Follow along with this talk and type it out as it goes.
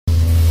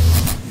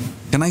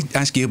Can I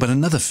ask you about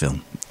another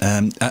film?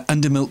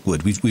 Under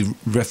Milkwood. We've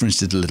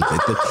referenced it a little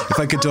bit, but if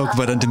I could talk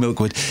about Under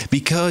Milkwood,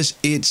 because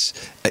it's,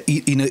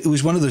 it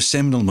was one of those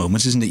seminal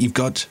moments, isn't it? You've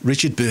got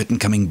Richard Burton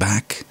coming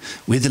back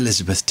with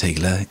Elizabeth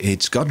Taylor.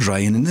 It's got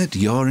Ryan in it,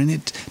 you're in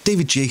it,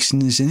 David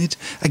Jason is in it.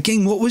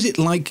 Again, what was it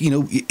like,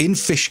 in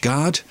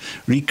Fishguard,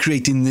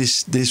 recreating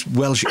this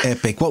Welsh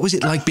epic? What was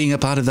it like being a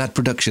part of that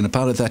production, a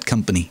part of that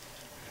company?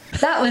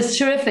 That was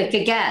terrific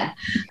again.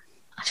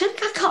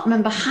 I can't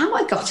remember how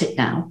I got it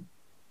now.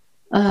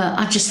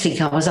 I just think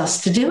I was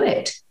asked to do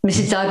it.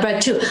 Mrs. Dybread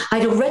too.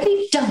 I'd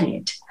already done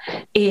it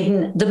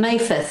in the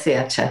Mayfair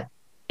Theatre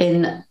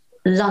in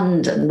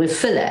London with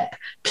Philip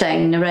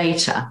playing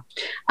narrator.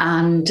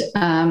 And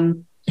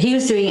he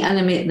was doing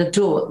Enemy at the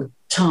Door at the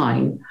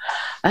time.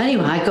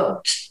 Anyway, I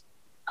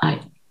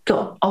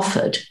got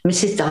offered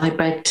Mrs.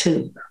 Dybread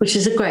too, which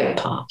is a great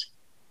part.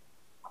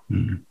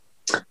 Mm.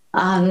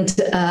 And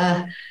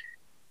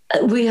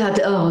we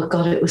had, oh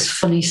God, it was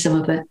funny, some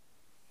of it.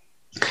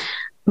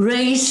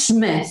 Ray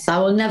Smith, I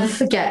will never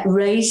forget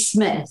Ray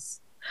Smith.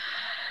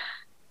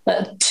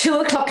 At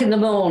 2:00 in the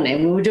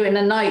morning, we were doing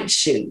a night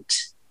shoot.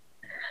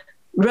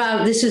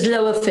 This was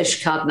Lower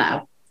Fishguard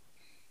now.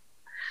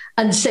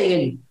 And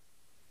saying,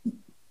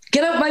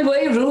 "Get out my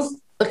way, Ruth.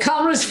 The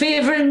camera's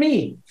favouring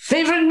me.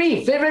 Favouring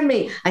me.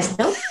 I said,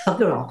 "No,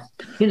 bugger off."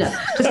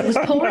 Because it was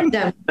pouring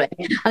down rain,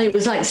 and it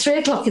was like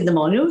 3:00 in the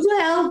morning. Who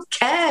the hell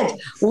cared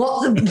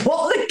what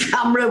the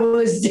camera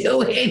was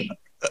doing?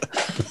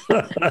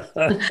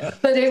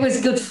 But it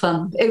was good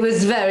fun. It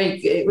was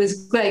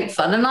great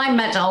fun. And I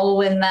met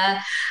Olwyn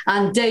there,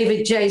 and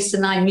David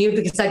Jason I knew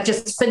because I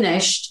just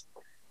finished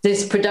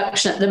this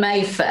production at the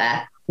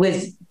Mayfair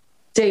with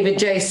David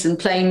Jason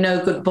playing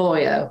No Good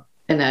Boyo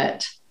in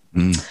it.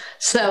 Mm.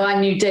 So I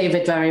knew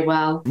David very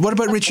well. What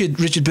about Richard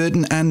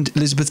Burton and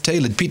Elizabeth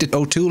Taylor? Peter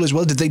O'Toole as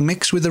well? Did they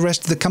mix with the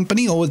rest of the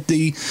company, or were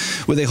they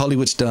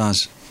Hollywood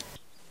stars?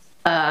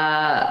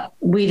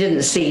 We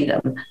didn't see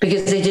them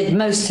because they did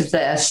most of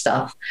their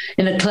stuff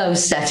in a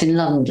closed set in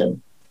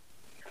London.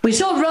 We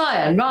saw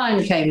Ryan.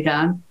 Ryan came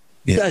down.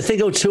 Yeah. I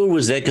think O'Toole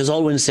was there because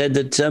Olwyn said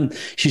that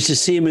she used to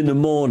see him in the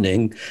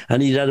morning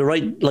and he'd had a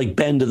right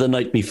bender the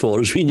night before,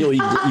 as we know he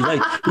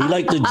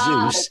liked the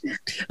juice.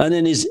 And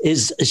then his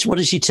what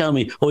did she tell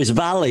me? His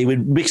valet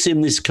would mix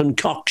him this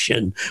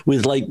concoction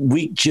with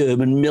wheat germ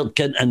and milk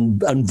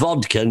and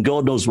vodka and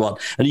God knows what,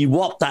 and he'd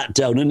whop that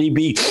down and he'd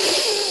be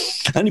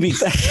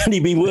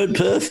word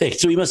perfect.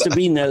 So he must have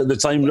been there at the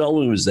time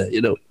Olwyn was there,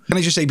 Can I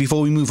just say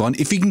before we move on,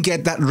 if you can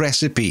get that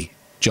recipe,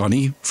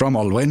 Johnny, from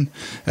Olwyn,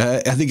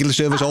 I think it'll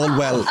serve us all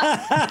well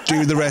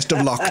during the rest of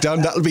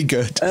lockdown. That'll be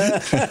good.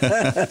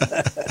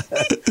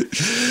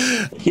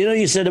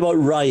 You said about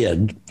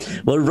Ryan.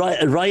 Well,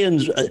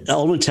 Ryan's,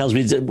 Olwyn tells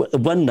me that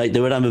one night they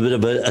would have a bit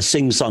of a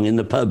sing-song in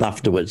the pub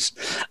afterwards.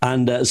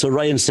 And so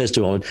Ryan says to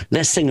Olwyn,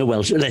 let's sing a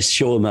Welsh, let's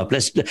show him up.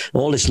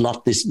 All this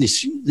lot, this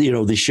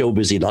show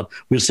busy lot,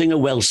 we'll sing a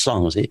Welsh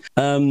song, see.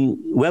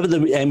 Whoever the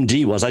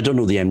MD was, I don't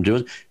know who the MD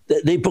was,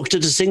 they booked her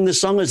to sing the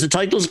song as the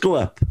titles go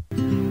up.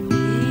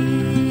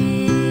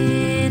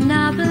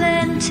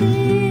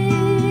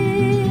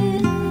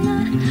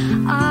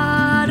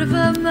 Ar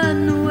fy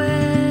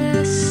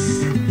mynwys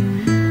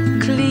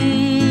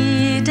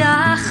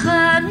clydach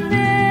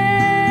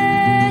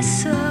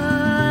ynys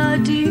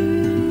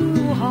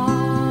ydyw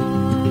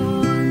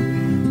hon.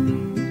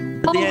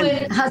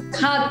 Olwyn has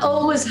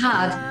always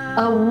had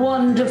a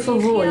wonderful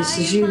voice,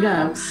 as you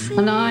know,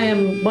 and I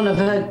am one of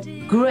her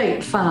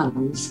great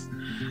fans.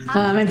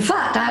 In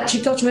fact, I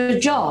actually got her a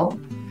job.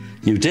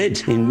 You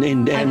did,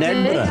 in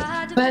Edinburgh.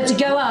 We had to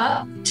go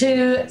up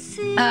to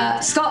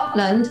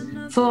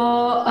Scotland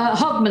for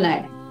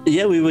Hogmanay.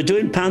 Yeah, we were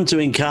doing panto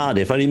in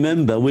Cardiff. I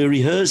remember we were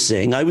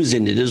rehearsing. I was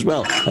in it as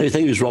well. I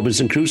think it was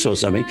Robinson Crusoe or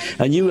something.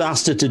 And you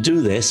asked her to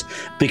do this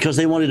because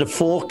they wanted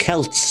 4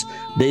 Celts.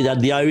 They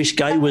had the Irish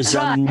guy was...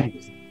 what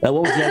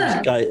was the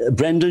Irish guy?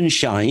 Brendan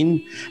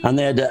Shine. And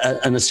they had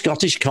a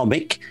Scottish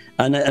comic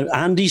and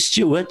Andy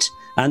Stewart.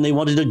 And they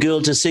wanted a girl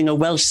to sing a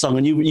Welsh song,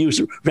 and you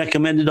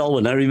recommended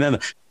Olwyn, I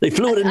remember. They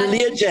flew her in a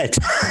Learjet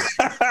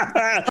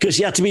because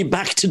she had to be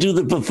back to do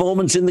the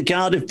performance in the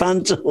Cardiff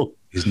panto.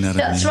 Isn't that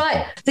That's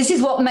right. This is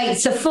what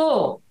makes her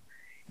fall.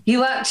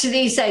 You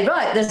actually say,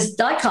 right,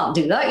 I can't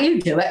do that,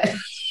 you do it.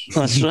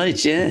 That's right,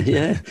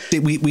 yeah.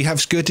 We have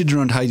skirted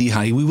around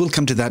Hi-de-Hi. We will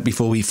come to that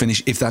before we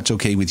finish, if that's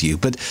okay with you.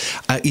 But,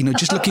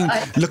 just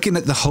looking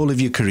at the whole of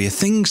your career,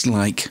 things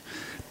like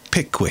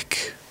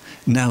Pickwick...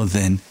 Now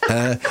then,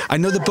 I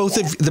know the both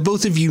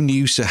of you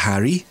knew Sir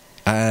Harry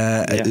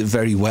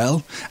very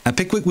well.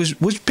 Pickwick was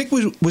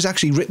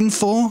actually written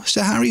for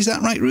Sir Harry. Is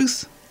that right,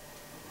 Ruth?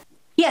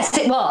 Yes,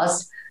 it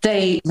was.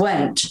 They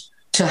went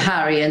to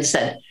Harry and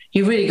said,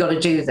 "You really got to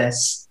do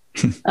this,"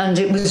 and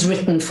it was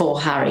written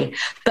for Harry.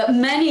 But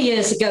many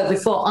years ago,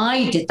 before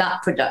I did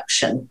that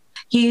production,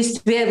 he used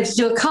to be able to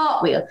do a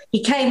cartwheel.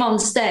 He came on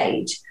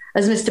stage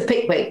as Mr.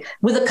 Pickwick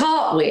with a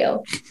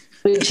cartwheel,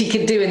 which he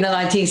could do in the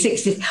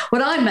 1960s.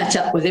 When I met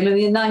up with him in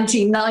the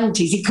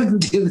 1990s, he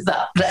couldn't do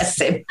that, bless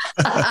him.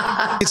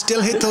 It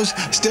still hit those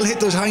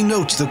high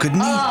notes, though, couldn't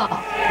he? Oh,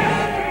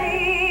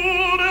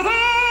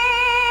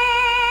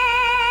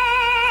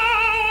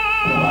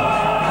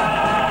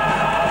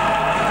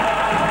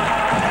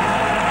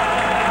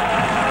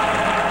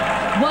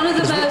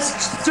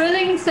 most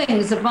thrilling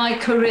things of my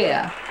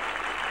career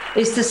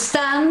is to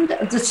stand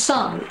at the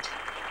side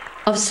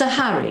of Sir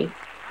Harry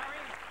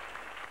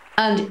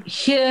and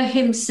hear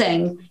him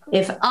sing,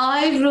 "If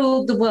I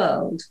Ruled the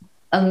World,"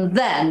 and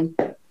then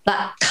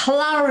that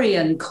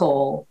clarion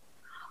call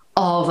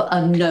of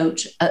a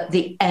note at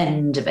the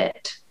end of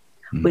it,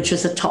 which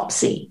was a top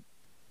C.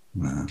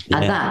 Wow.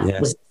 And that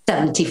was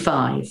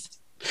 75.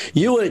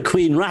 You were at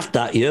Queen Rat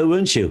that year,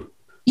 weren't you?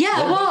 Yeah,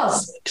 I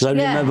was. Because I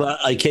remember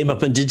I came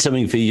up and did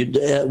something for you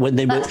when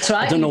they were. That's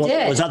right, I don't know you what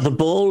did. was that. The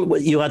ball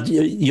you had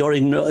your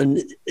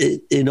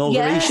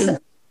inauguration.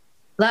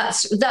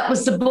 Yes, that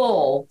was the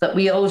ball that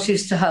we always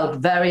used to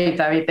hold. Very,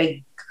 very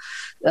big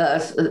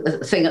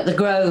thing at the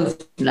Grove.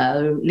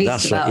 At least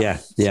That's about right.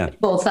 Yeah.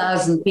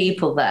 4,000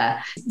 people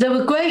there. There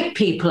were great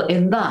people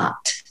in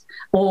that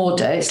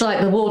order. It's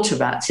like the Water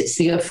Rats. It's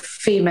the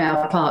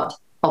female part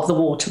of the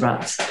Water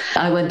Rats.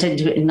 I went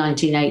into it in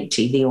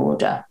 1980, the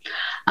order,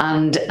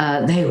 and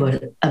they were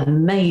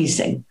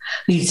amazing.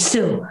 You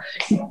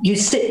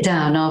sit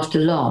down after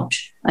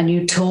lodge and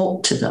you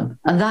talk to them,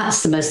 and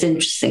that's the most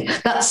interesting.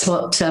 That's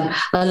what a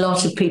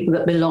lot of people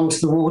that belong to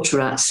the Water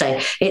Rats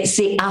say. It's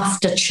the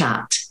after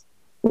chat,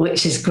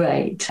 which is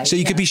great. So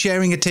you could be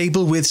sharing a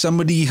table with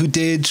somebody who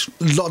did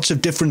lots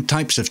of different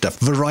types of stuff.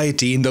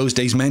 Variety in those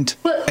days meant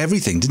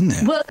everything, didn't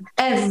it? Well,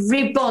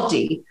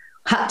 everybody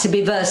had to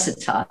be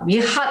versatile.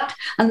 You had,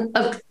 and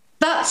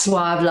that's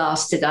why I've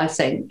lasted, I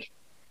think.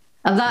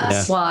 And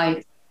that's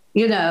why,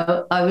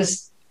 I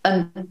was,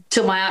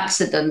 until my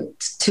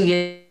accident 2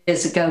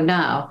 years ago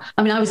now,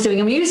 I mean, I was doing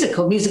a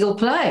musical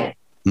play.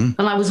 And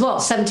I was,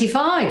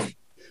 75?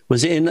 Were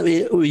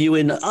you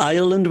in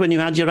Ireland when you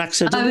had your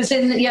accident? I was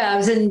in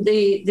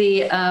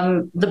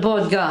the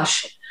Bord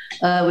Gáis,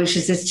 which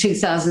is this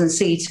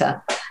 2,000-seater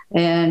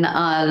in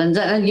Ireland.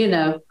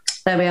 And,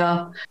 there we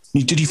are.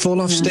 Did you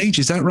fall off stage?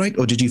 Is that right?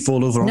 Or did you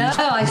fall over on No,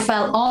 stage? I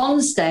fell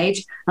on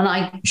stage and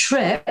I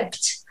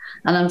tripped.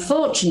 And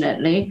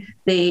unfortunately,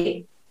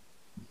 the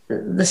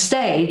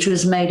stage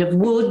was made of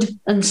wood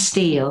and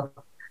steel.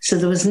 So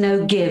there was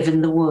no give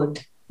in the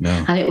wood.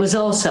 No. And it was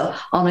also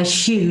on a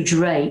huge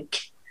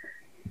rake.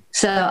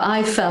 So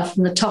I fell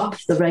from the top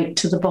of the rake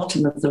to the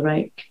bottom of the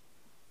rake.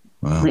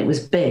 Wow. And it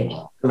was big,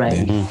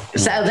 rake. Yeah.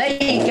 So there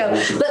you go.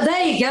 But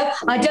there you go.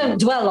 I don't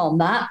dwell on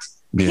that.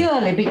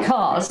 Purely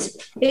because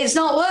it's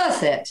not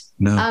worth it.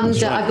 No, and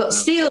right. I've got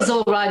steels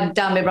all riding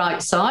down my right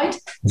side,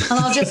 and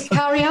I'll just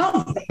carry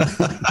on.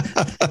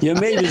 You're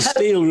made of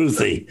steel,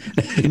 Ruthie.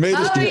 You made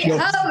us do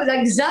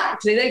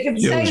Exactly. They can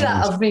say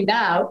that of me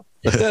now.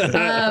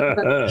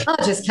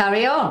 I'll just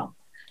carry on.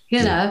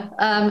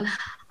 I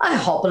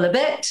hobble a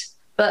bit,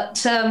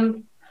 but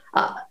I'm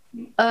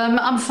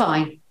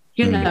fine,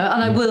 and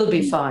I will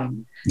be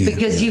fine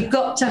because you've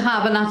got to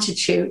have an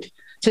attitude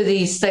to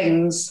these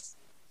things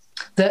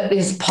that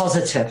is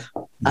positive,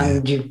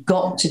 and you've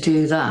got to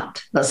do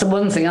that. That's the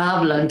one thing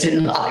I've learned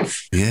in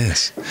life.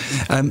 Yes.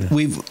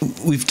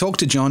 We've talked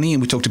to Johnny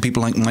and we talked to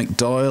people like Mike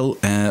Doyle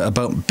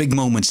about big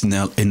moments in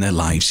their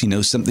lives,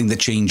 something that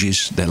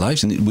changes their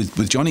lives. And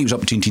with Johnny, it was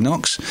Opportunity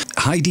Knocks.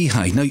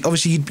 Hi-de-Hi. Now,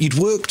 obviously, you'd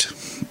worked,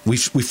 we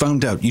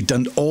found out, you'd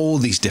done all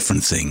these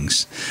different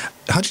things.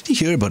 How did you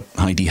hear about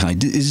Hi-de-Hi?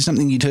 Is it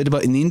something you'd heard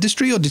about in the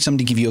industry, or did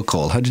somebody give you a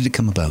call? How did it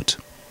come about?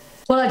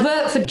 Well, I'd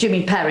worked for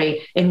Jimmy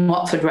Perry in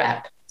Watford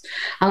Rep,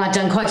 and I'd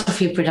done quite a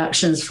few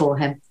productions for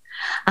him.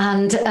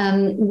 And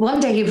one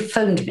day he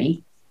phoned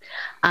me,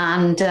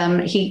 and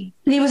he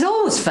was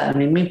always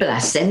phoning me,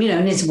 bless him,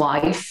 and his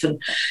wife,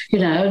 and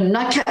and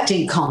I kept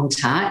in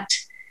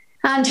contact.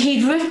 And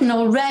he'd written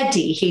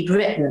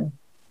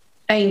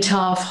Ain't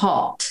Half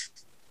Hot,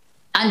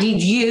 and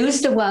he'd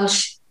used a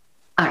Welsh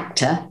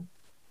actor,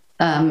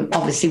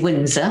 obviously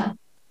Windsor,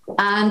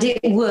 and it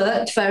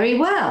worked very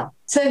well.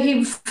 So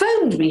he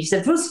phoned me. He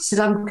said, "Ruth," said,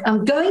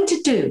 I'm going to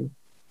do,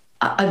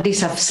 at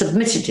least I've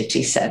submitted it,"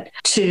 he said,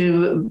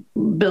 "to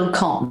Bill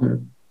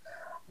Cotton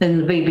in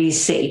the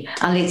BBC,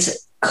 and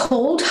it's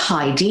called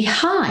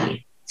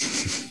Hi-de-Hi."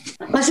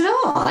 I said,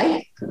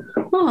 I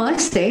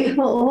see.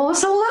 Well,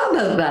 what's all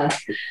that about then?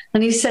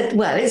 And he said,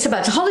 "Well, it's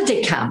about a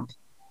holiday camp."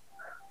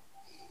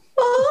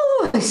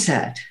 "Oh," I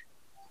said.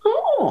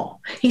 "Oh."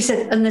 He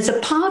said, "And there's a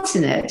part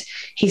in it,"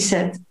 he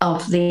said,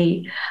 "of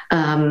the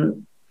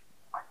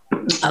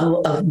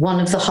of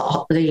one of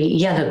the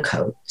yellow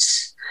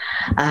coats,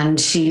 and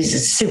she's a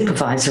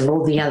supervisor of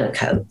all the yellow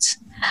coats,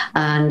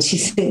 and she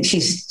thinks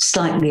she's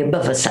slightly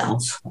above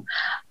herself.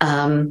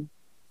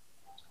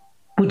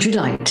 Would you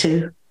like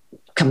to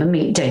come and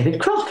meet David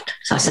Croft?"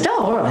 So I said,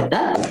 "Oh, all right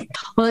then."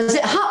 Well, as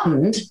it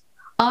happened,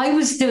 I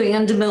was doing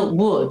Under Milk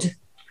Wood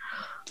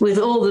with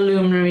all the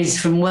luminaries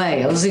from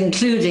Wales,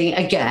 including,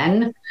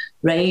 again,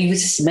 Ray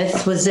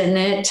Smith was in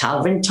it,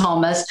 Alvin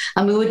Thomas,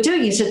 and we were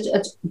doing it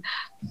at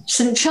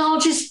St.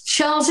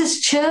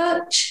 Charles's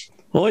Church.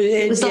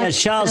 Oh,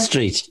 Charles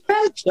Street.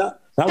 That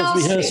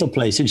was the rehearsal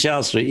place in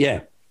Charles Street, yeah.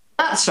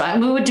 That's right,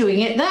 and we were doing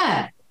it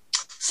there.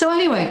 So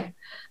anyway,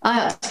 I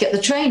had to get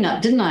the train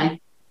up, didn't I?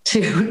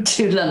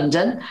 to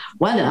London,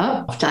 went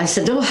up. I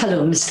said, "Oh,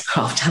 hello, Mr.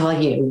 Croft, how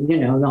are you?" You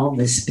know, and all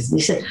this. He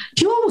said,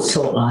 "Do you always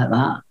talk like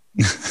that?"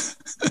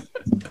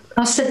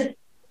 I said,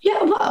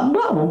 "Yeah,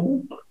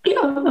 well, you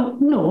know,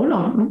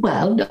 no,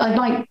 well, I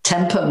might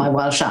temper my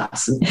Welsh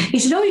accent." He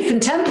said, "Oh, you can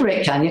temper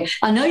it, can you?"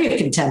 "I know you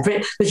can temper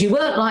it, because you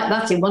weren't like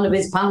that in one of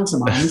his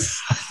pantomimes."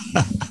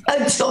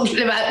 I'm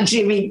talking about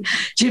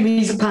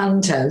Jimmy's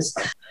pantos.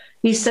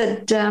 He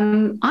said,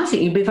 "I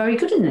think you'd be very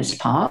good in this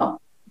part.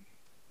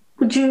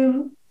 Would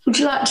you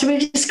like to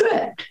read a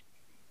script?"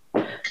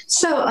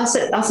 So I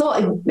said, I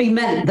thought he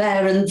meant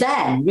there and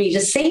then read a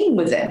scene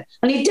with him.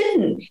 And he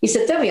didn't. He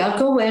said, "There we are,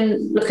 go away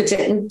and look at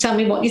it and tell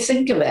me what you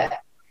think of it."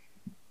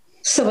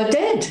 So I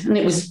did. And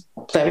it was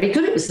very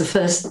good. It was the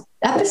first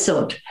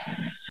episode.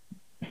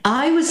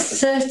 I was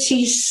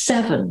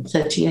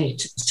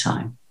 38 at the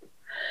time.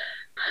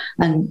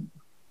 And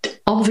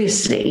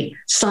obviously,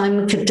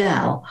 Simon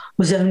Cadell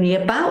was only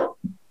about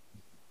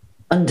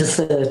under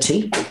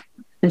 30.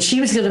 And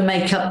she was going to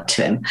make up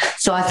to him.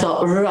 So I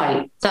thought,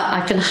 right, that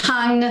I can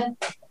hang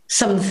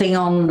something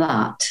on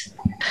that.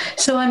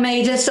 So I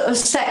made a sort of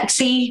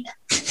sexy,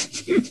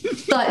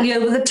 slightly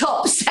over the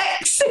top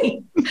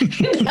sexy,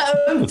 you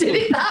know, did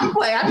it that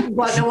way. I didn't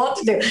quite know what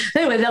to do.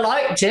 Anyway, they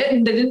liked it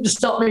and they didn't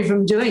stop me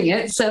from doing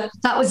it. So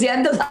that was the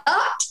end of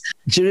that.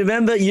 Do you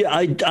remember,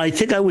 I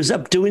think I was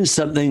up doing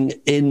something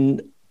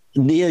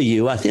near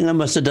you. I think I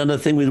must have done a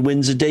thing with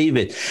Windsor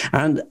David.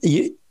 And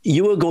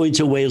you were going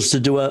to Wales to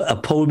do a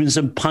Poems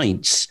and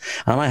Pints,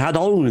 and I had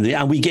on with it,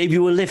 and we gave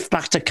you a lift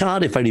back to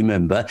Cardiff, I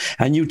remember,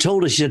 and you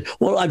told us, you said,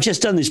 "Well, I've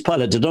just done this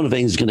pilot. I don't know if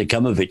anything's going to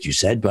come of it," you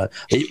said, but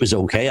it was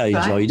okay. I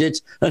enjoyed it.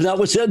 And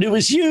it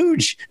was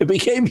huge. It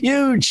became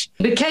huge.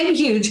 It became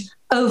huge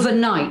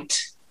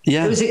overnight.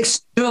 Yeah. It was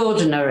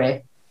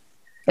extraordinary.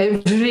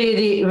 It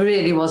really,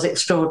 really was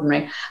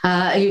extraordinary.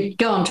 You'd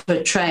go onto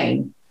a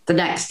train the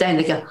next day and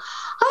they go,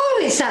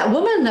 "Oh, it's that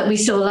woman that we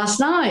saw last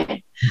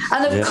night."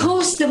 And of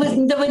course, there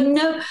were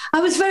no,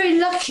 I was very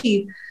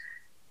lucky.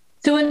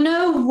 There were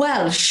no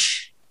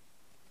Welsh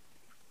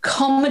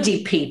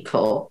comedy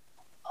people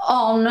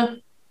on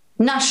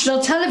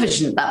national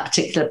television at that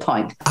particular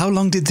point. How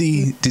long did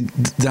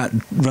that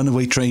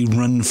Runaway Train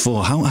run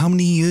for? How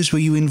many years were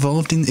you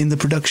involved in the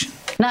production?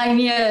 9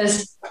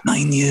 years.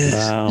 9 years.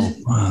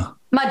 Wow.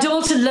 My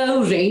daughter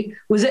Lowry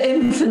was at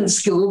infant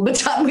school. By the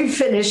time we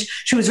finished,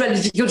 she was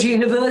ready to go to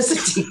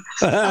university.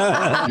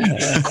 And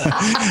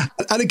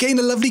again,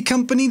 a lovely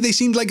company. They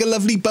seemed like a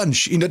lovely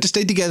bunch. You know, to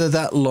stay together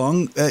that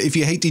long. If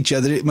you hate each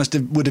other, it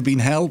would have been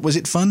hell. Was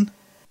it fun?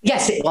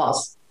 Yes, it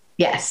was.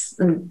 Yes,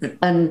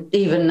 and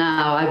even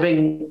now I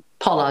bring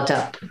Pollard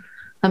up.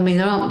 I mean,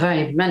 there aren't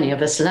very many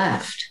of us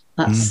left.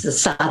 That's the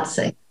sad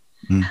thing.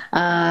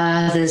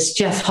 There's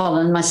Jeff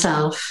Holland,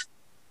 myself,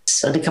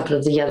 and a couple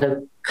of the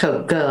Yellow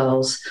Coat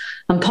girls,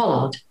 and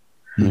Pollard,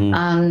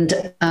 and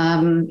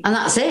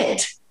that's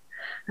it.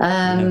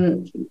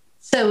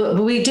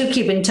 So we do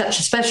keep in touch,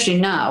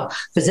 especially now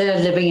because they're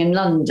living in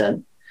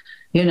London.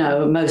 You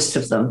know, most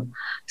of them.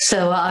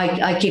 So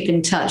I keep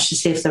in touch to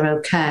see if they're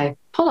okay.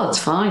 Pollard's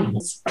fine.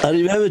 I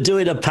remember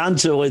doing a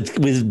panto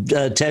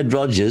with Ted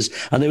Rogers,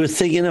 and they were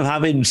thinking of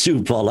having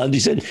Sue Pollard. He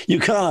said, "You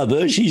can't have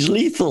her, she's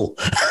lethal."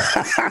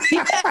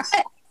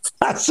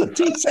 That's what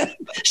he said.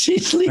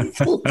 She's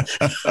lethal.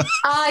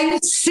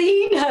 I've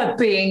seen her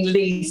being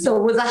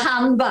lethal with a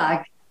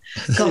handbag.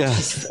 God, Yeah.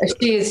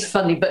 she is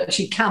funny, but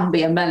she can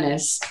be a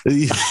menace.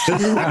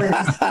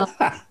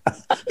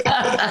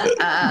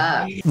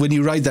 When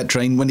you ride that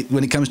train,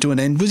 when it comes to an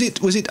end, was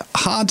it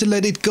hard to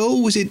let it go?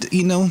 Was it,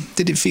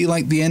 did it feel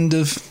like the end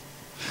of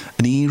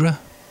an era?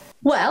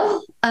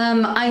 Well,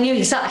 I knew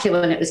exactly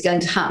when it was going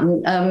to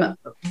happen.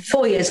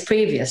 4 years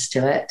previous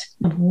to it,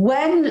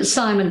 when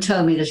Simon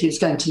told me that he was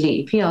going to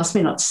leave, he asked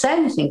me not to say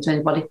anything to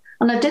anybody,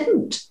 and I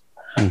didn't.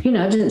 I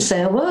didn't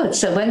say a word.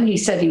 So when he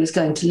said he was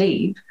going to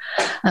leave,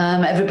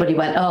 everybody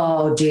went,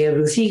 "Oh dear,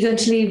 Ruth, are you going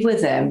to leave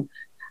with him?"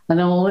 And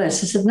all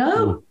this. I said,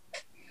 "No,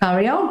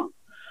 carry on.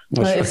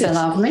 If they'll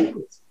have me."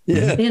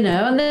 Yeah.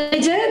 And they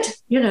did,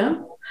 Yeah.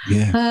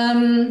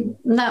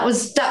 that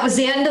was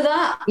the end of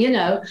that,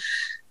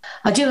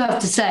 I do have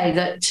to say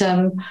that,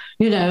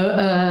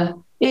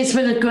 it's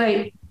been a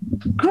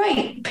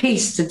great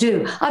piece to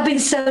do. I've been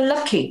so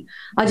lucky.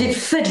 I did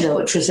Fiddler,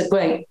 which was a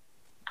great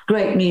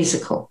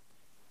musical.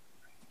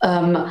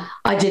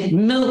 I did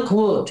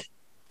Milkwood,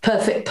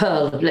 Perfect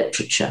Pearl of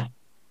Literature,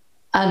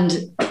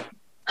 and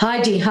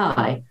Heidi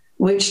High,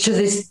 which to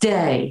this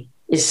day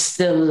is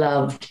still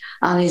loved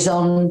and is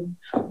on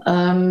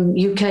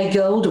UK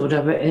Gold or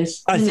whatever it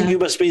is. I think you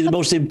must be the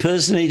most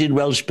impersonated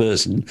Welsh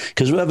person,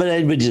 because whenever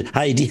anybody says,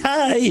 "Heidi,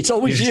 hi," it's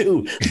always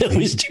you. They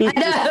always do. I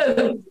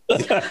know.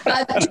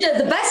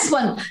 The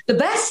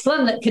best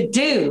one that could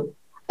do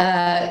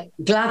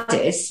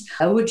Gladys,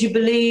 would you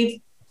believe,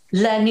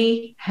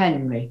 Lenny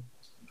Henry.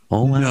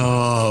 Oh, wow.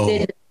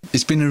 No.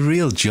 It's been a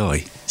real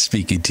joy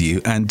speaking to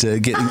you and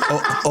getting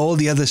all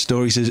the other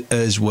stories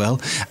as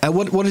well.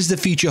 What does the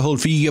future hold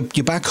for you?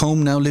 You're back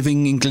home now,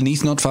 living in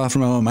Gleneath, not far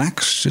from our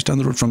Max, just down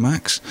the road from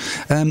Max.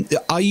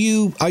 Are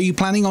you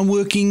planning on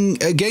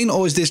working again,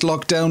 or is this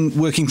lockdown,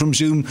 working from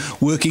Zoom,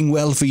 working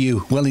well for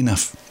you, well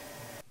enough?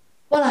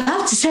 Well, I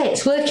have to say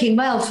it's working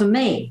well for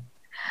me.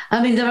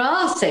 I mean, there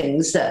are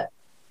things that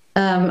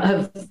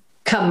have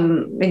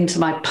come into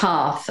my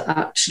path,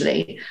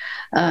 actually,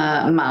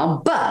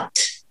 Mal,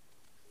 but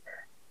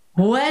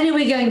when are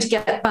we going to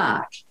get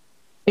back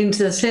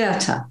into the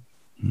theatre?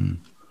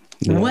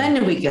 Yeah. When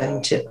are we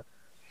going to?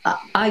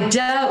 I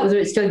doubt whether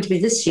it's going to be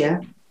this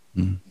year.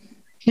 You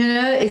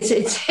know,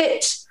 it's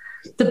hit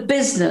the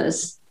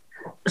business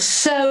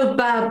so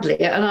badly,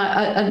 and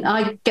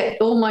I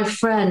get all my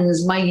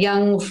friends, my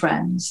young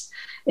friends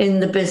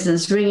in the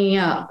business ringing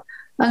up,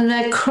 and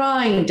they're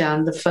crying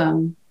down the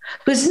phone.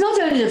 But it's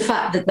not only the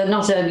fact that they're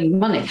not earning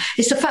money,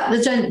 it's the fact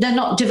that they're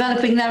not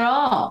developing their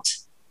art.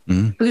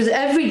 Because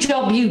every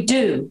job you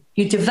do,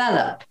 you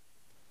develop,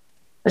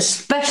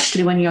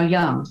 especially when you're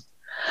young.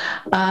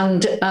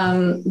 And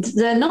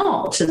they're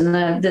not,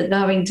 and they're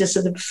having to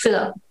sort of fill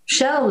up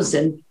shelves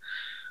in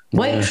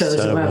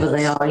Waitrose or wherever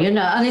they are, you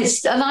know.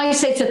 And I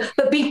say to them,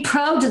 but be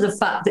proud of the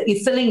fact that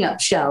you're filling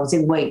up shelves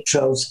in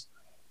Waitrose,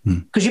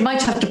 because you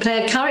might have to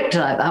play a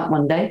character like that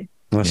one day.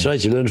 That's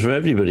right, you learn from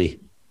everybody.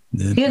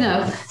 You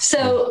know,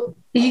 so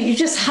you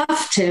just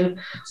have to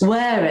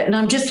wear it. And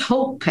I'm just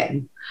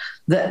hoping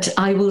that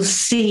I will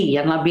see,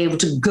 and I'll be able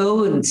to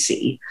go and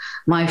see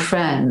my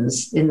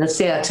friends in the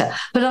theatre.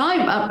 But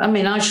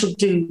I shall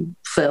do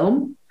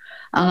film,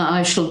 and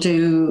I shall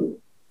do,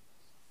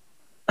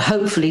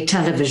 hopefully,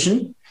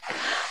 television,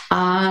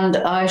 and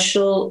I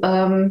shall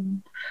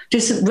do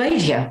some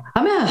radio.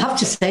 I mean, I have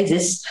to say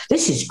this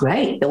is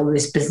great, all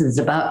this business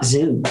about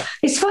Zoom.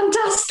 It's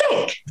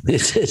fantastic.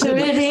 It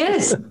really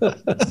is.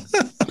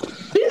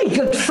 Really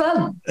good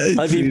fun.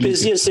 I've been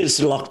busier since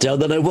lockdown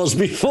than I was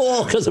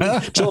before, because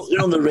I'm talking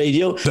on the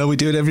radio. No, we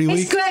do it every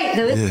week. It's great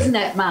though, isn't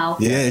it, Mal?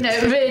 Yeah. You know,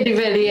 it really,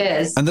 really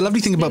is. And the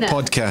lovely thing about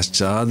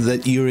podcasts are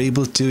that you're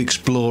able to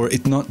explore,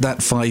 it's not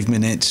that 5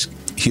 minutes,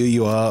 here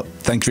you are,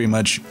 thanks very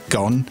much,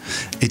 gone.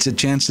 It's a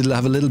chance to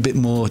have a little bit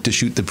more to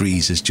shoot the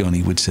breeze, as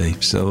Johnny would say.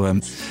 So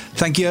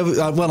thank you.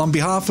 Well, on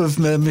behalf of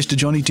Mr.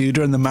 Johnny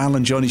Tudor and the Mal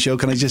and Johnny Show,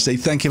 can I just say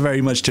thank you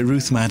very much to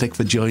Ruth Maddock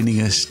for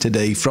joining us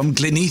today from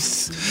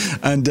Gleneath.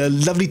 And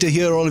lovely to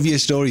hear all of your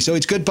stories. So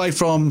it's goodbye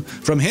from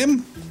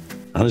him.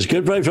 And it's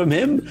goodbye from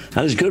him,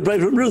 and it's goodbye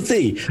from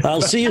Ruthie.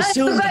 I'll see you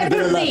soon. Goodbye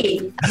from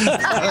me.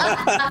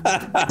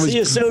 See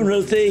you soon,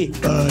 Ruthie.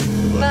 Bye.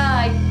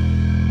 Bye.